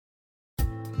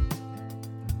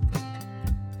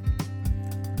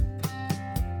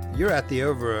You're at the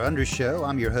Over or Under Show.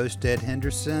 I'm your host, Ed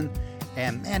Henderson.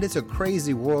 And man, it's a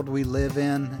crazy world we live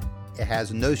in. It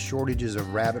has no shortages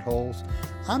of rabbit holes.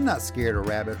 I'm not scared of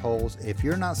rabbit holes. If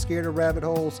you're not scared of rabbit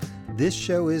holes, this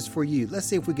show is for you. Let's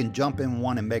see if we can jump in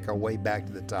one and make our way back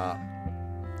to the top.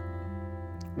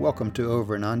 Welcome to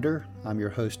Over and Under. I'm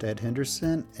your host, Ed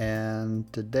Henderson,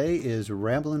 and today is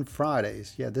Ramblin'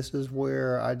 Fridays. Yeah, this is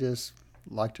where I just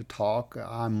like to talk.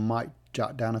 I might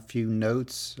jot down a few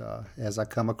notes as I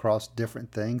come across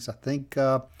different things. I think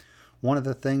one of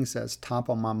the things that's top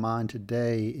on my mind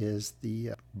today is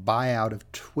the buyout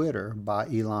of Twitter by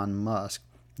Elon Musk.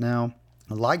 Now,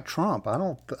 like Trump,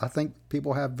 I think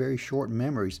people have very short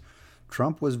memories.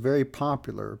 Trump was very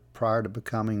popular prior to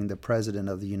becoming the president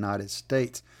of the United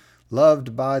States.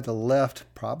 Loved by the left,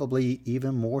 probably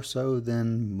even more so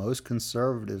than most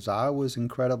conservatives. I was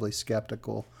incredibly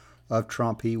skeptical of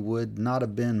Trump. He would not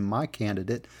have been my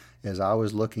candidate as I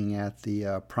was looking at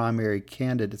the primary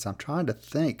candidates. I'm trying to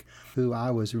think who I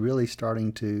was really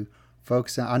starting to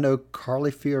focus on. I know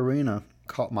Carly Fiorina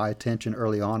caught my attention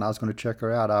early on. I was going to check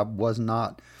her out. I was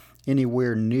not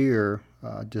anywhere near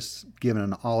just giving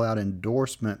an all-out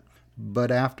endorsement. But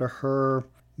after her,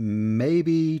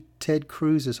 maybe Ted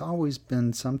Cruz. Has always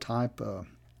been some type of,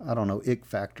 ick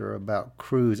factor about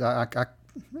Cruz.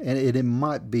 And it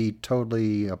might be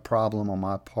totally a problem on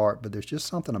my part, but there's just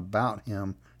something about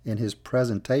him in his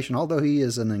presentation. Although he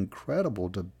is an incredible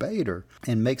debater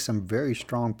and makes some very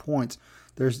strong points,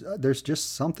 there's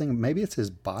just something. Maybe it's his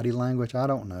body language. I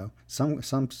don't know.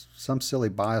 Some silly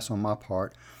bias on my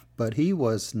part, but he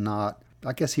was not.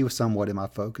 I guess he was somewhat in my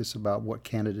focus about what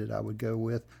candidate I would go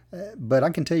with. But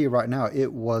I can tell you right now,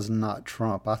 it was not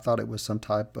Trump. I thought it was some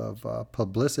type of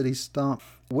publicity stunt.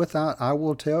 I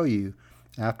will tell you,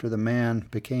 after the man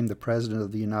became the president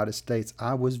of the United States,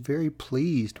 I was very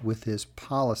pleased with his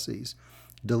policies.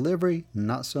 Delivery,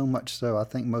 not so much so. I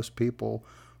think most people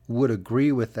would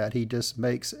agree with that. He just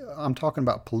I'm talking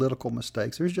about political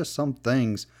mistakes. There's just some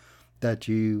things that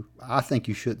I think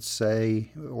you should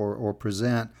say or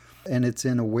present. And it's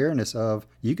in awareness of,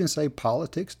 you can say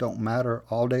politics don't matter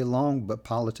all day long, but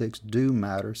politics do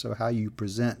matter. So how you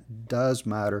present does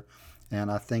matter. And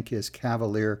I think his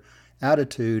cavalier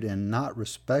attitude and not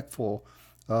respectful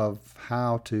of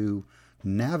how to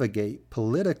navigate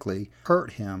politically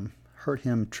hurt him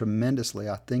tremendously.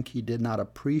 I think he did not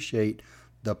appreciate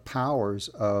the powers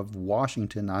of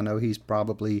Washington. I know he's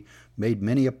probably made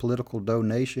many a political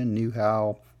donation, knew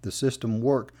how the system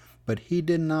worked, but he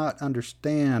did not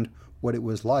understand what it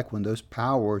was like when those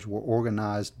powers were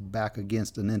organized back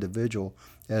against an individual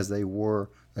as they were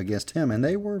against him, and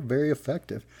they were very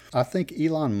effective. I think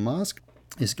Elon Musk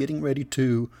is getting ready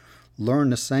to learn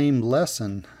the same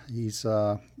lesson. He's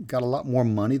got a lot more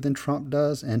money than Trump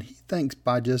does, and he thinks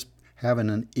by just having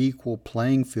an equal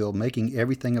playing field, making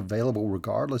everything available,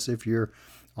 regardless if you're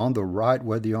on the right,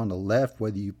 whether you're on the left,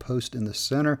 whether you post in the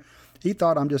center. He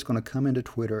thought, I'm just going to come into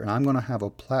Twitter and I'm going to have a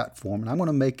platform and I'm going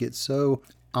to make it so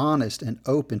honest and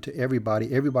open to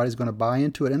everybody. Everybody's going to buy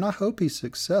into it. And I hope he's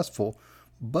successful.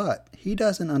 But he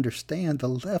doesn't understand the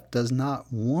left does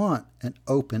not want an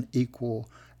open, equal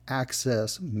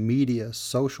access media,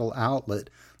 social outlet.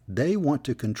 They want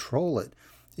to control it.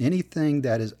 Anything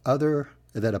that is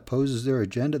that opposes their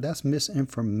agenda, that's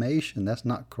misinformation. That's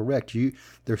not correct.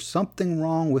 There's something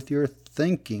wrong with your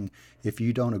thinking if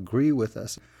you don't agree with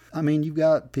us. I mean, you've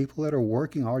got people that are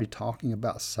working already talking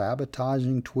about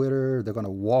sabotaging Twitter. They're going to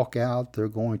walk out. They're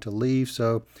going to leave.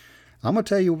 So I'll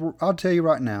tell you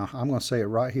right now. I'm going to say it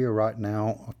right here, right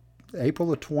now. April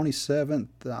the 27th,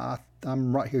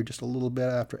 I'm right here just a little bit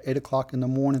after 8 o'clock in the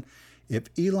morning. If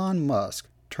Elon Musk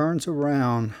turns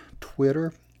around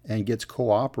Twitter and gets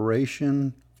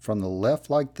cooperation from the left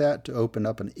like that to open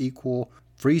up an equal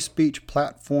free speech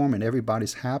platform and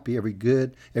everybody's happy,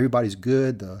 everybody's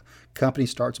good, the company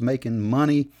starts making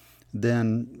money,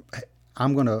 then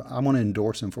I'm gonna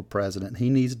endorse him for president.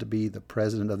 He needs to be the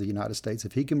president of the United States.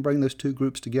 If he can bring those two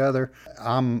groups together,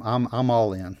 I'm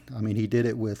all in. I mean, he did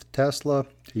it with Tesla,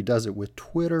 he does it with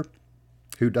Twitter,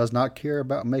 who does not care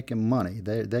about making money.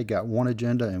 They got one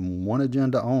agenda and one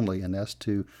agenda only, and that's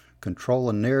to control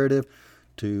a narrative,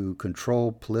 to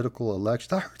control political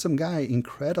elections. I heard some guy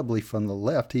incredibly from the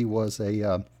left. He was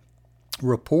a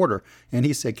reporter, and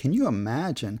he said, can you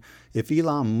imagine if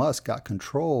Elon Musk got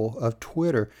control of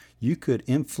Twitter, you could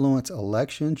influence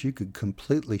elections, you could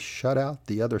completely shut out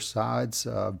the other side's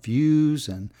views,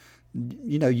 and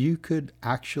you could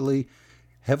actually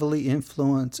heavily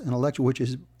influence an election, which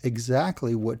is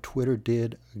exactly what Twitter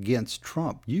did against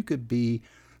Trump. You could be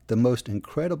the most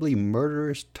incredibly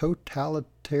murderous,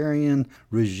 totalitarian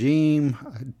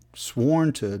regime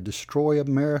sworn to destroy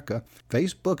America.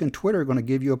 Facebook and Twitter are going to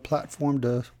give you a platform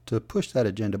to push that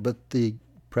agenda. But the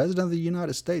President of the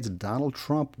United States, Donald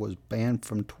Trump, was banned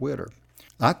from Twitter.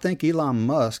 I think Elon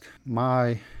Musk,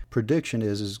 my prediction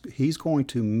is he's going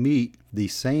to meet the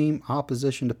same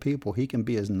opposition to people. He can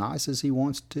be as nice as he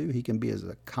wants to. He can be as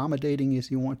accommodating as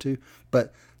he wants to.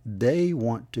 But they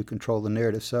want to control the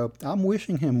narrative. So I'm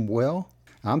wishing him well.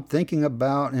 I'm thinking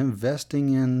about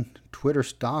investing in Twitter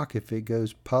stock if it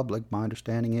goes public. My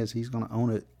understanding is he's going to own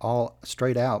it all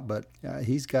straight out. But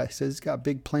he says he's got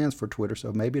big plans for Twitter.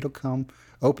 So maybe it'll come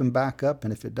open back up.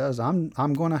 And if it does, I'm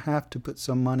going to have to put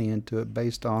some money into it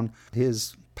based on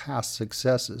his past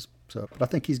successes. But I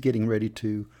think he's getting ready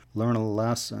to learn a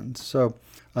lesson. So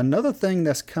another thing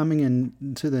that's coming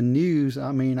into the news,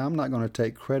 I mean, I'm not going to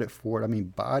take credit for it. I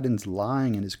mean, Biden's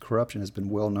lying and his corruption has been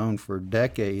well known for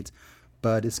decades,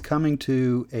 but it's coming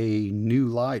to a new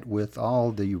light with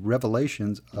all the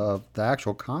revelations of the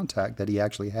actual contact that he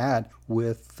actually had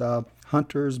with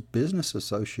Hunter's business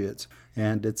associates.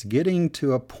 And it's getting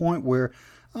to a point where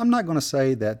I'm not going to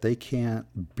say that they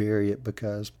can't bury it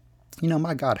because, you know,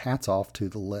 my God, hats off to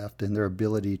the left and their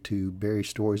ability to bury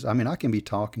stories. I mean, I can be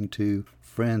talking to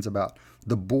friends about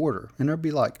the border, and they'll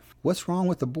be like, what's wrong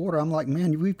with the border? I'm like,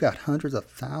 man, we've got hundreds of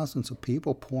thousands of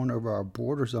people pouring over our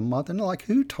borders a month. And they're like,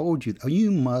 who told you? Oh,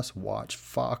 you must watch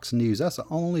Fox News. That's the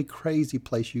only crazy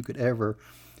place you could ever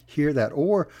hear that.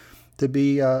 Or to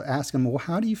be asking, well,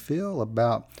 how do you feel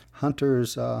about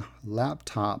Hunter's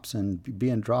laptops and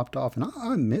being dropped off? And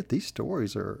I admit these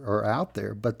stories are out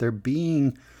there, but they're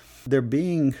being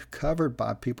covered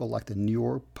by people like the New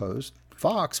York Post.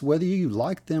 Fox, whether you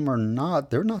like them or not,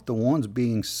 they're not the ones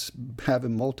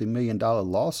having multi-million-dollar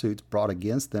lawsuits brought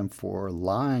against them for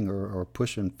lying or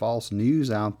pushing false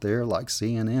news out there like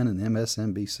CNN and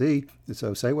MSNBC.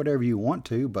 So say whatever you want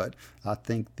to, but I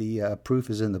think the proof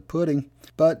is in the pudding.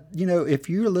 But, you know, if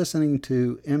you're listening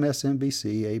to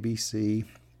MSNBC, ABC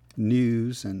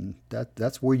News, and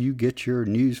that's where you get your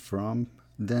news from,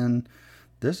 then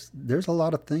there's a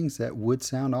lot of things that would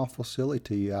sound awful silly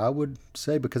to you. I would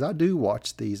say, because I do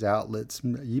watch these outlets,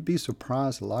 you'd be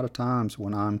surprised a lot of times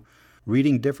when I'm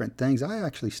reading different things, I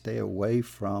actually stay away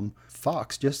from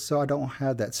Fox just so I don't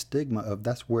have that stigma of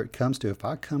that's where it comes to. If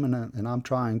I come in and I'm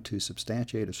trying to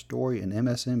substantiate a story and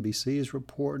MSNBC is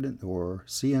reporting or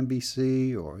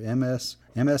CNBC or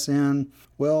MSN,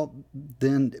 well,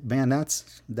 then, man,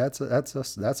 that's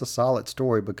a solid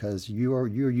story because you're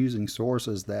using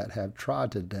sources that have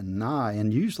tried to deny,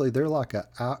 and usually they're like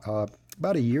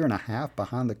about a year and a half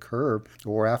behind the curve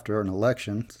or after an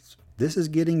election. This is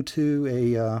getting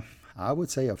to I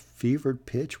would say a fevered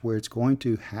pitch where it's going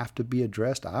to have to be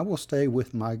addressed. I will stay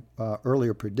with my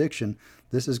earlier prediction.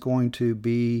 This is going to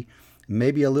be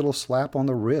maybe a little slap on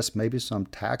the wrist, maybe some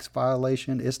tax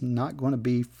violation. It's not going to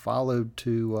be followed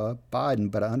to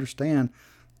Biden, but I understand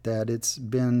that it's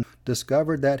been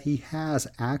discovered that he has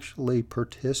actually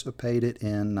participated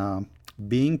in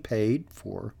being paid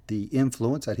for the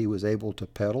influence that he was able to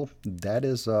peddle.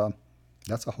 That's a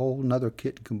whole nother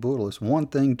kit and caboodle. It's one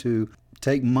thing to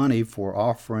take money for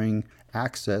offering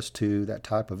access to that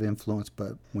type of influence,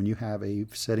 but when you have a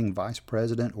sitting vice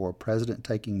president or a president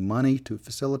taking money to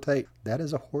facilitate, that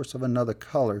is a horse of another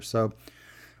color. So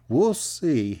we'll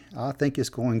see. I think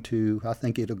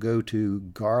it'll go to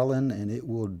Garland and it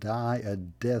will die a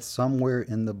death somewhere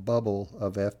in the bubble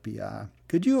of FBI.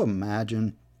 Could you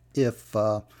imagine if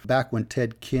back when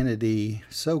Ted Kennedy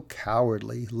so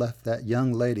cowardly left that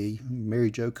young lady,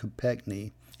 Mary Jo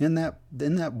Kopechne, in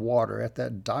that water at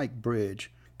that Dyke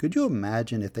Bridge? Could you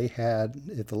imagine if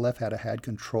the left had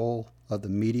control of the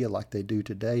media like they do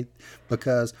today?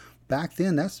 Because back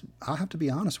then, I have to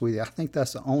be honest with you, I think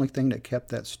that's the only thing that kept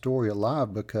that story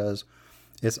alive, because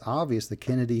it's obvious that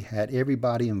Kennedy had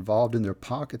everybody involved in their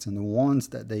pockets, and the ones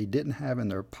that they didn't have in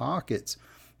their pockets,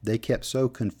 they kept so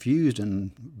confused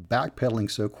and backpedaling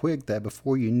so quick that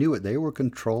before you knew it, they were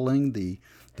controlling the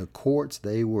courts.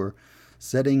 They were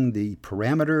setting the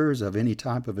parameters of any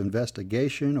type of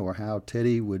investigation or how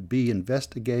Teddy would be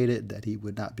investigated, that he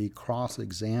would not be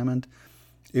cross-examined.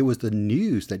 It was the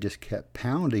news that just kept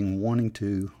pounding, wanting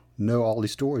to know all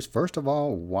these stories. First of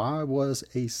all, why was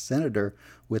a senator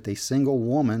with a single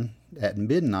woman at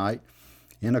midnight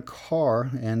in a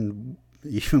car? And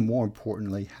even more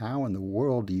importantly, how in the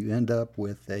world do you end up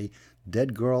with a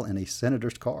dead girl in a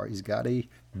senator's car? He's got a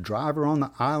driver on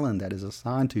the island that is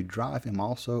assigned to drive him,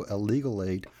 also a legal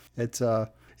aid. It's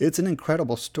an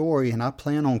incredible story, and I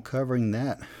plan on covering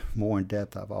that more in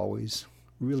depth. I've always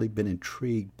really been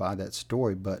intrigued by that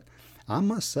story, but I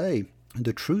must say,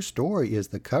 The true story is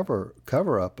the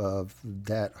cover up of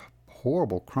that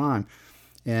horrible crime.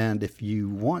 And if you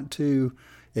want to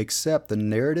accept the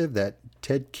narrative that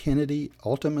Ted Kennedy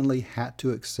ultimately had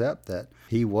to accept, that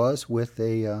he was with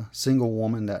a single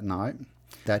woman that night,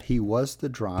 that he was the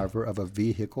driver of a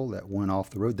vehicle that went off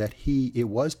the road, that it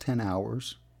was 10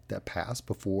 hours that passed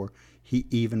before he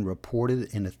even reported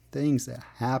it, and the things that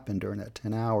happened during that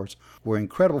 10 hours were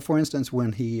incredible. For instance,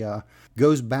 when he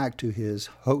goes back to his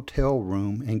hotel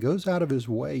room and goes out of his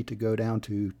way to go down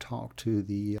to talk to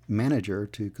the manager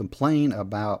to complain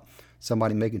about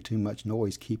somebody making too much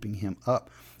noise keeping him up,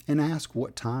 and ask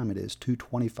what time it is.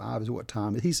 2:25 is what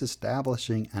time. He's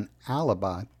establishing an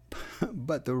alibi.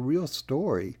 But the real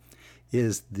story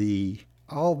is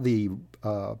all the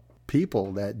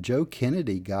people that Joe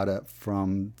Kennedy got up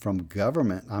from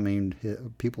government. I mean,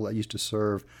 people that used to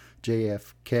serve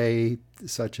JFK,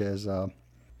 such as I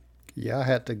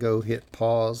had to go hit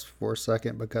pause for a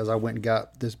second because I went and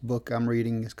got this book I'm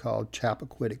reading. It's called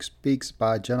Chappaquiddick Speaks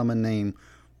by a gentleman named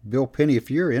Bill Penny. If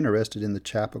you're interested in the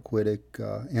Chappaquiddick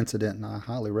incident, and I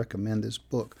highly recommend this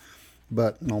book.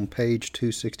 But on page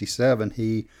 267,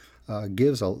 he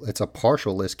it's a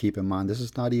partial list, keep in mind. This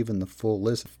is not even the full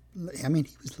list. I mean,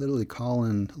 he was literally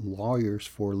calling lawyers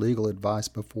for legal advice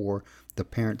before the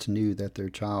parents knew that their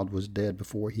child was dead,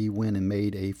 before he went and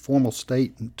made a formal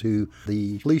statement to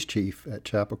the police chief at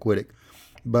Chappaquiddick.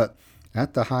 But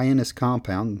at the Hyannis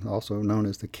compound, also known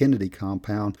as the Kennedy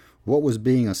compound, what was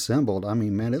being assembled, I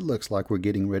mean, man, it looks like we're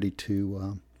getting ready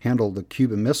to handle the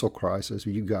Cuban Missile Crisis.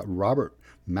 You got Robert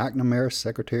McNamara,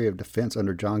 Secretary of Defense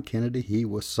under John Kennedy. He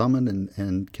was summoned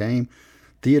and came.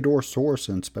 Theodore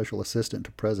Sorensen, Special Assistant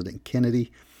to President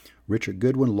Kennedy. Richard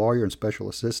Goodwin, lawyer and Special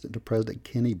Assistant to President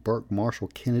Kennedy. Burke Marshall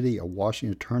Kennedy, a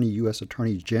Washington attorney, U.S.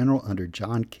 Attorney General under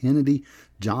John Kennedy.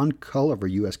 John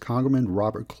Culliver, U.S. Congressman.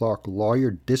 Robert Clark,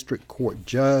 lawyer, District Court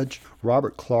Judge.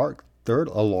 Robert Clark, third,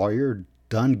 a lawyer.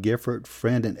 Dunn Gifford,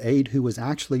 friend and aide, who was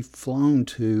actually flown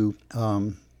to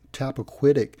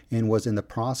Chappaquiddick and was in the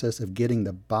process of getting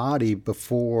the body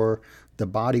before the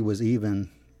body was even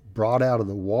brought out of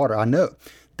the water. I know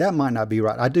that might not be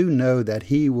right. I do know that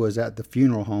he was at the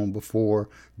funeral home before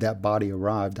that body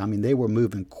arrived. I mean, they were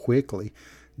moving quickly.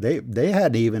 They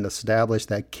hadn't even established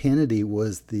that Kennedy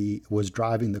was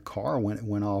driving the car when it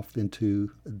went off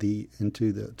into the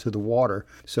water.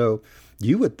 So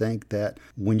you would think that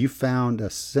when you found a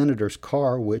senator's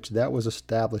car, which that was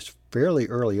established fairly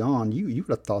early on, you would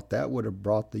have thought that would have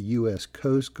brought the U.S.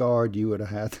 Coast Guard, you would have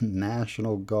had the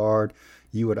National Guard,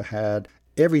 you would have had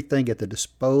everything at the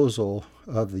disposal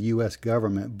of the U.S.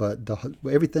 government. But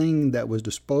everything that was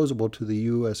disposable to the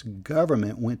U.S.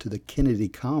 government went to the Kennedy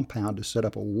compound to set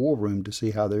up a war room to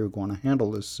see how they were going to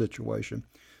handle this situation.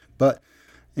 But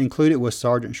included was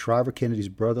Sergeant Shriver, Kennedy's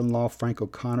brother-in-law, Frank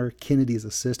O'Connor, Kennedy's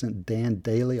assistant, Dan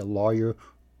Daly, a lawyer,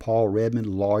 Paul Redmond,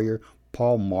 lawyer,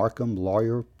 Paul Markham,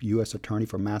 lawyer, U.S. Attorney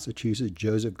for Massachusetts,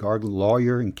 Joseph Gargley,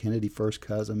 lawyer and Kennedy first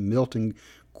cousin, Milton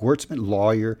Gortzman,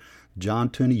 lawyer, John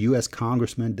Tooney, U.S.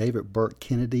 Congressman, David Burke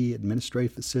Kennedy,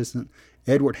 administrative assistant,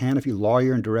 Edward Hannafy,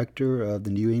 lawyer and director of the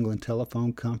New England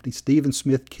Telephone Company, Stephen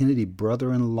Smith Kennedy,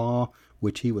 brother-in-law,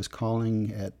 which he was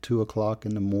calling at 2 o'clock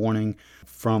in the morning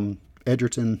from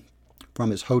Edgerton, from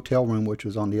his hotel room, which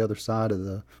was on the other side of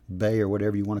the bay or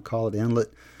whatever you want to call it, inlet.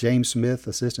 James Smith,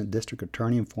 assistant district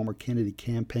attorney and former Kennedy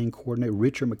campaign coordinator.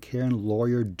 Richard McCarran,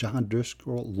 lawyer. John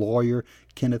Driscoll, lawyer.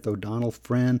 Kenneth O'Donnell,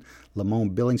 friend.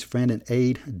 Lamone Billings, friend and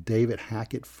aide. David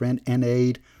Hackett, friend and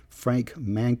aide. Frank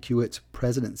Mankiewicz,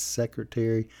 press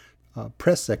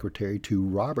secretary to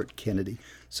Robert Kennedy.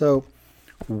 So,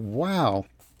 wow,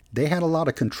 they had a lot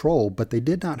of control, but they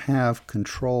did not have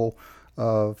control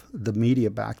of the media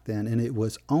back then, and it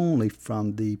was only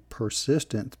from the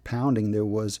persistent pounding. There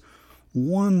was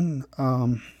one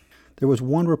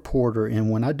reporter,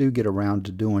 and when I do get around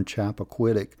to doing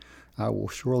Chappaquiddick, I will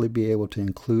surely be able to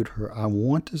include her. I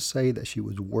want to say that she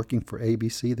was working for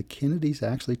ABC. The Kennedys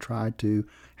actually tried to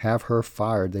have her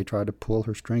fired. They tried to pull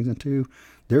her strings. And to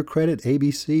their credit,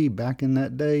 ABC back in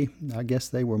that day, I guess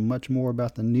they were much more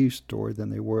about the news story than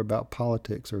they were about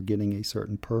politics or getting a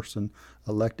certain person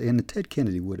elected. And Ted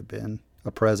Kennedy would have been a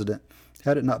president.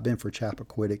 Had it not been for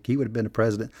Chappaquiddick, he would have been a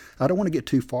president. I don't want to get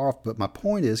too far off, but my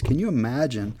point is, can you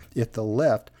imagine if the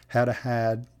left had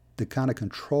had the kind of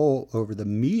control over the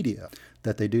media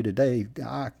that they do today?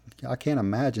 I can't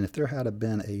imagine if there had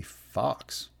been a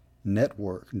Fox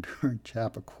network during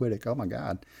Chappaquiddick. Oh my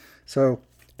God. So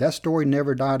that story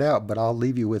never died out, but I'll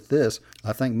leave you with this.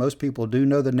 I think most people do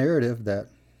know the narrative that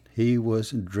he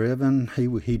was driven,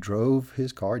 he drove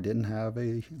his car, didn't have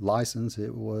a license.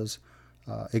 It was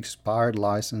expired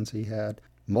license. He had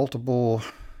multiple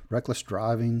reckless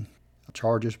driving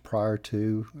charges prior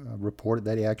to, reported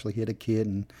that he actually hit a kid,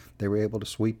 and they were able to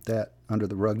sweep that under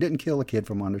the rug. Didn't kill a kid,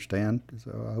 from what I understand,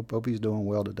 so I hope he's doing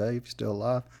well today, if he's still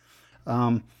alive.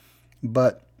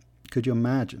 But could you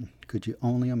imagine? Could you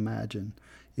only imagine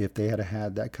if they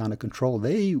had that kind of control?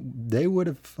 They would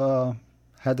have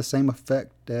had the same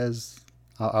effect as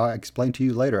I'll explain to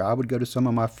you later. I would go to some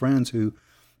of my friends who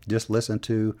just listen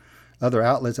to other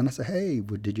outlets, and I say, "Hey,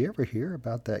 did you ever hear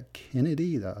about that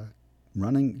Kennedy,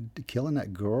 killing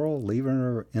that girl, leaving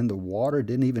her in the water,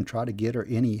 didn't even try to get her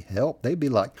any help?" They'd be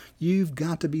like, "You've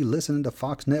got to be listening to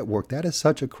Fox Network. That is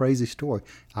such a crazy story."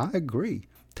 I agree.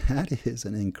 That is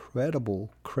an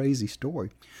incredible, crazy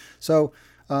story. So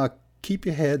keep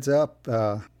your heads up.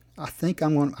 I think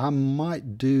I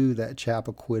might do that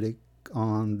Chappaquiddick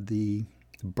on the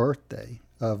birthday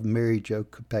of Mary Jo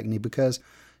Kopechne, because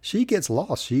she gets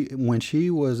lost. When she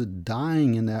was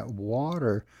dying in that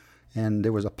water and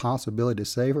there was a possibility to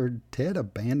save her, Ted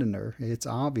abandoned her. It's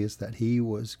obvious that he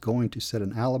was going to set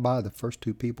an alibi. The first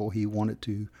two people he wanted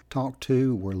to talk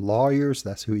to were lawyers.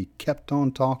 That's who he kept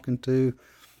on talking to,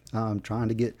 trying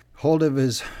to get hold of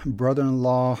his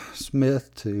brother-in-law,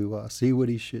 Smith, to see what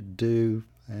he should do.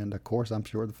 And of course, I'm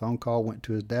sure the phone call went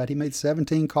to his dad. He made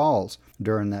 17 calls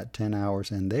during that 10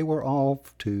 hours, and they were all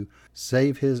to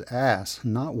save his ass.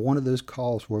 Not one of those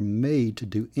calls were made to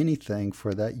do anything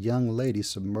for that young lady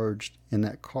submerged in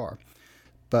that car.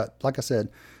 But like I said,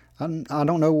 I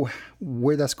don't know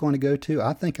where that's going to go to.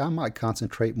 I think I might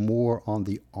concentrate more on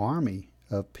the army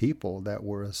of people that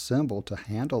were assembled to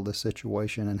handle the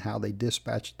situation and how they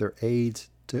dispatched their aides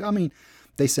to,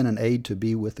 they sent an aide to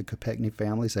be with the Kopechne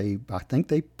families. I think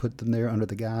they put them there under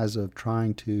the guise of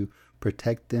trying to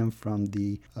protect them from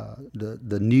the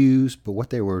news. But what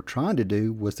they were trying to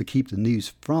do was to keep the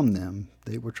news from them.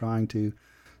 They were trying to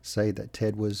say that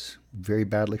Ted was very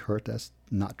badly hurt. That's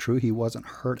not true. He wasn't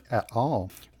hurt at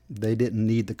all. They didn't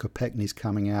need the Kopechnes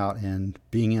coming out and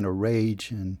being in a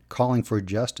rage and calling for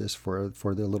justice for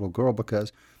their little girl,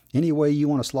 because any way you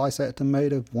want to slice that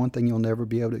tomato, one thing you'll never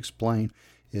be able to explain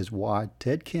is why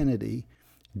Ted Kennedy,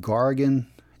 Gargan,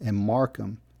 and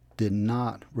Markham did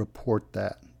not report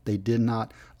that. They did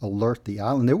not alert the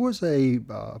island. There was a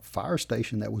fire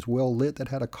station that was well lit that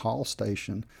had a call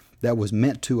station that was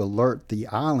meant to alert the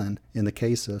island in the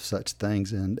case of such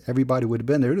things, and everybody would have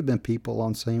been there. There would have been people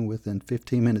on scene within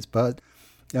 15 minutes, but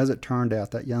as it turned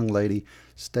out, that young lady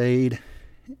stayed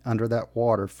under that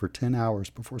water for 10 hours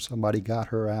before somebody got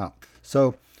her out.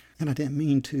 So, and I didn't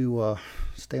mean to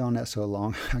stay on that so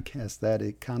long. I guess that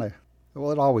it kind of,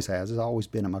 well, it always has. It's always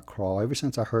been in my craw. Ever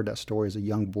since I heard that story as a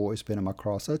young boy, it's been in my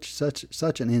craw.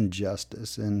 Such an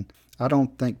injustice. And I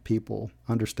don't think people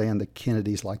understand the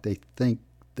Kennedys like they think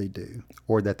they do,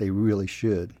 or that they really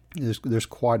should. There's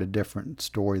quite a different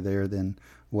story there than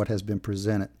what has been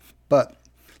presented. But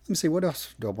let me see, what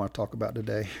else do I want to talk about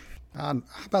today? How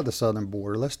about the southern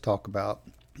border? Let's talk about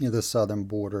the southern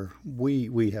border.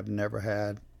 We have never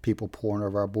had people pouring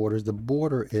over our borders. The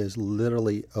border is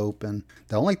literally open.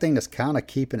 The only thing that's kind of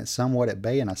keeping it somewhat at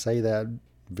bay, and I say that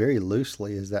very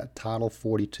loosely, is that Title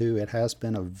 42. It has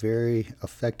been a very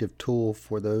effective tool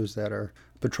for those that are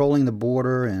patrolling the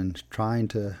border and trying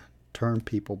to turn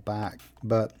people back.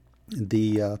 But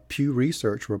the Pew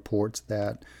Research reports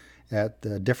that at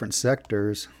the different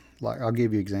sectors, like I'll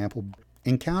give you an example,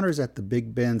 encounters at the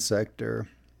Big Bend sector,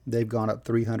 they've gone up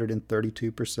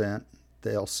 332%.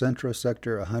 The El Centro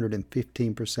sector,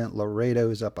 115%.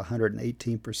 Laredo is up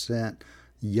 118%.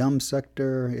 Yum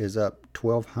sector is up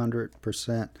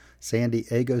 1,200%. San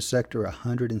Diego sector,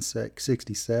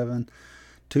 167%.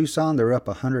 Tucson, they're up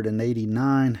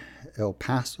 189%. El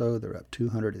Paso, they're up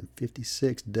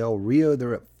 256%. Del Rio,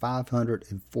 they're up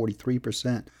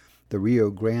 543%. The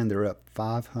Rio Grande, they're up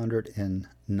 509%.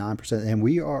 And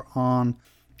we are on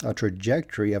a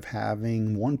trajectory of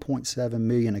having 1.7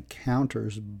 million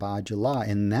encounters by July,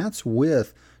 and that's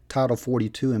with Title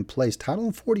 42 in place.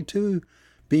 Title 42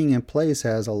 being in place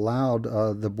has allowed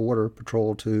the Border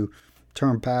Patrol to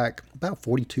turn back about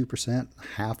 42%,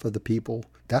 half of the people.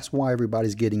 That's why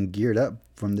everybody's getting geared up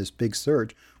from this big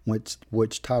surge,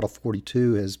 which Title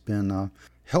 42 has been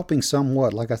helping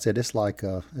somewhat. Like I said, it's like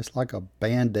a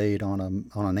Band-Aid on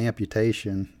an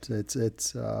amputation.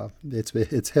 It's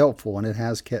helpful, and it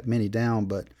has kept many down,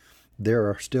 but there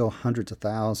are still hundreds of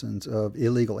thousands of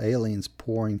illegal aliens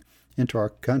pouring into our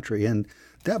country. And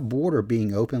that border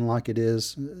being open like it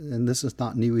is, and this is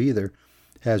not new either,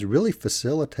 has really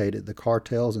facilitated the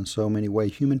cartels in so many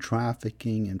ways. Human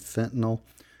trafficking and fentanyl,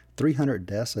 300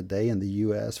 deaths a day in the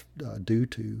U.S. Due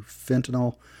to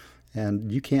fentanyl.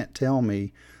 And you can't tell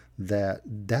me that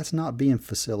that's not being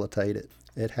facilitated.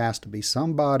 It has to be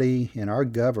somebody in our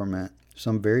government.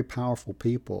 Some very powerful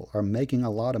people are making a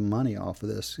lot of money off of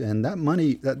this. And that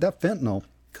money, that fentanyl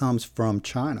comes from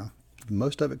China.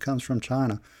 Most of it comes from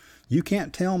China. You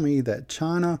can't tell me that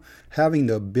China having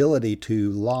the ability to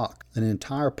lock an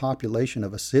entire population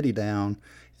of a city down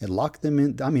and lock them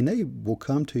in. I mean, they will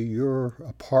come to your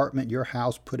apartment, your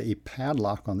house, put a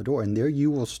padlock on the door, and there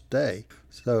you will stay.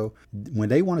 So when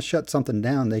they want to shut something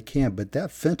down, they can. But that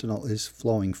fentanyl is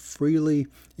flowing freely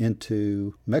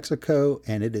into Mexico,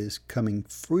 and it is coming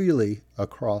freely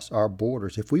across our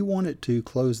borders. If we wanted to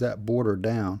close that border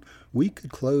down, we could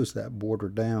close that border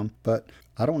down. But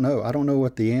I don't know. I don't know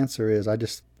what the answer is.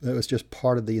 It was just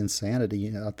part of the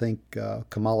insanity. I think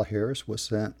Kamala Harris was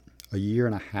sent a year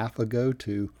and a half ago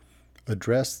to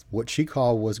address what she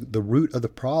called was the root of the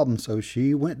problem. So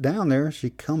she went down there, she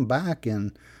come back,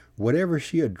 and whatever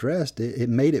she addressed, it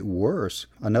made it worse.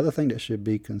 Another thing that should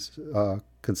be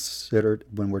considered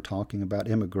when we're talking about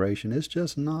immigration is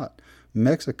just not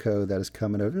Mexico that is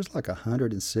coming over. There's like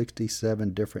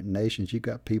 167 different nations. You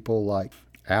got people like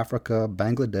Africa,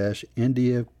 Bangladesh,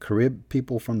 India,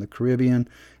 people from the Caribbean,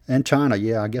 and China.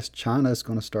 Yeah, I guess China is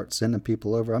going to start sending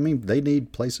people over. I mean, they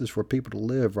need places for people to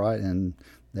live, right? And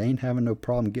they ain't having no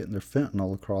problem getting their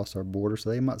fentanyl across our border, so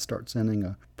they might start sending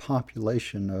a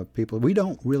population of people. We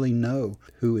don't really know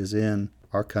who is in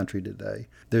our country today.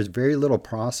 There's very little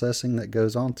processing that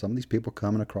goes on. Some of these people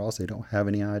coming across, they don't have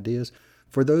any ideas.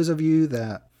 For those of you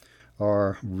that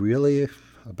are really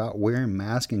about wearing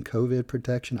masks and COVID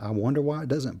protection, I wonder why it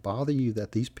doesn't bother you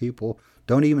that these people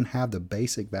don't even have the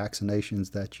basic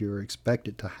vaccinations that you're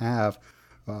expected to have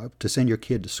to send your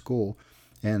kid to school.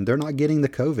 And they're not getting the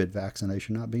COVID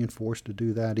vaccination, not being forced to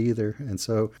do that either. And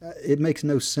so it makes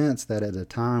no sense that at a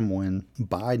time when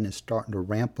Biden is starting to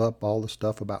ramp up all the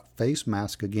stuff about face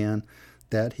masks again,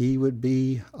 that he would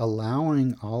be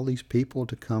allowing all these people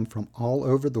to come from all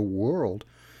over the world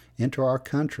into our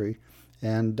country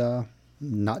and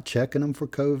not checking them for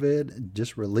COVID,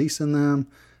 just releasing them,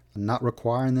 not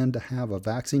requiring them to have a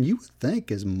vaccine. You would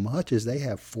think as much as they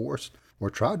have forced or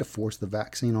tried to force the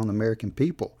vaccine on the American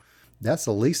people, that's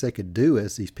the least they could do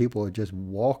as these people are just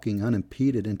walking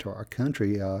unimpeded into our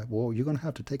country. Well, you're going to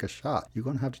have to take a shot. You're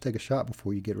going to have to take a shot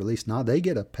before you get released. Now, they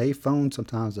get a payphone,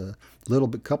 sometimes a little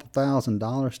bit, couple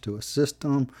 $1,000s to assist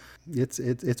them.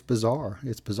 It's bizarre.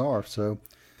 It's bizarre. So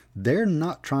they're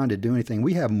not trying to do anything.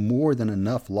 We have more than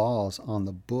enough laws on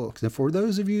the books. And for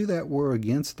those of you that were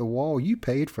against the wall, you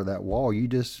paid for that wall. You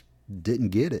just didn't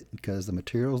get it because the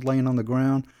material's laying on the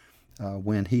ground.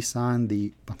 When he signed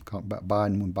I'm talking about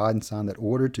Biden, when Biden signed that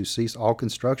order to cease all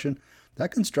construction, that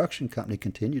construction company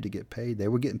continued to get paid. They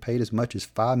were getting paid as much as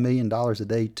 $5 million a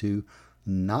day to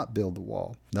not build the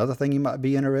wall. Another thing you might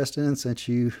be interested in, since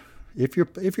if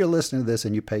you're listening to this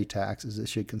and you pay taxes, it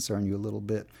should concern you a little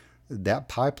bit. That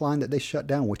pipeline that they shut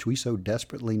down, which we so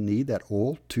desperately need that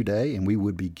oil today, and we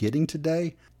would be getting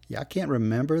today. Yeah, I can't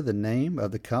remember the name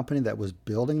of the company that was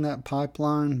building that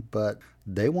pipeline, but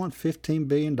they want $15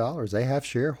 billion. They have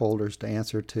shareholders to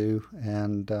answer to,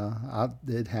 and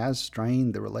it has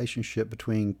strained the relationship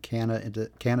between Canada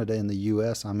and the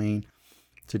U.S. I mean,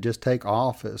 to just take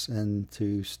office and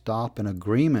to stop an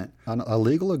agreement, a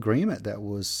legal agreement that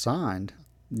was signed.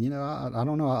 You know, I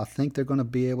don't know. I think they're going to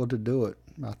be able to do it.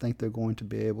 I think they're going to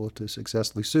be able to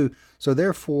successfully sue. So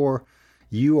therefore,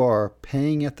 you are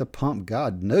paying at the pump.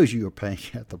 God knows you are paying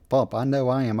at the pump. I know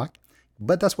I am.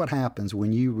 But that's what happens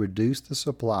when you reduce the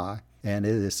supply, and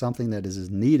it is something that is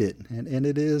needed, and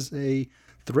it is a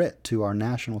threat to our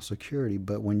national security.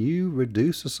 But when you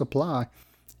reduce the supply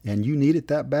and you need it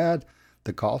that bad,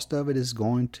 the cost of it is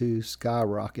going to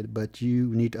skyrocket. But you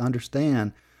need to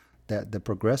understand that the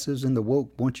progressives and the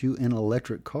woke want you in an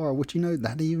electric car, which, you know,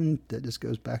 that just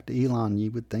goes back to Elon. You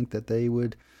would think that they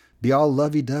would be all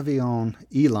lovey-dovey on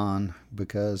Elon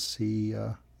because he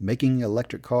making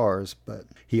electric cars, but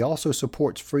he also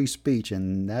supports free speech,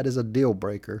 and that is a deal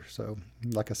breaker. So,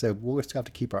 like I said, we'll just have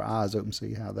to keep our eyes open and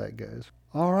see how that goes.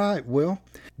 All right, well,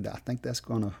 I think that's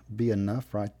going to be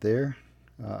enough right there.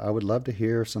 I would love to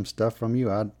hear some stuff from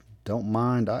you. I don't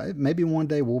mind. Maybe one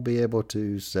day we'll be able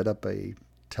to set up a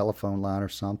telephone line or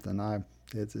something.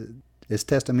 It's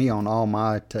testing me on all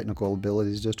my technical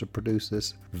abilities just to produce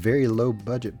this very low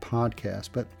budget podcast.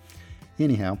 But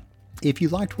anyhow, if you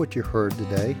liked what you heard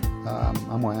today,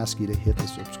 I'm going to ask you to hit the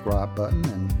subscribe button.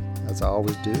 And as I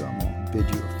always do, I'm going to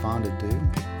bid you a fond adieu.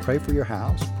 Pray for your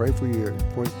house. Pray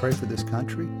for this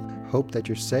country. Hope that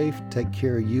you're safe. Take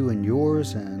care of you and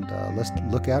yours. And let's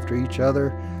look after each other.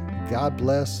 God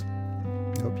bless.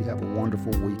 Hope you have a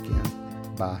wonderful weekend.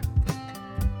 Bye.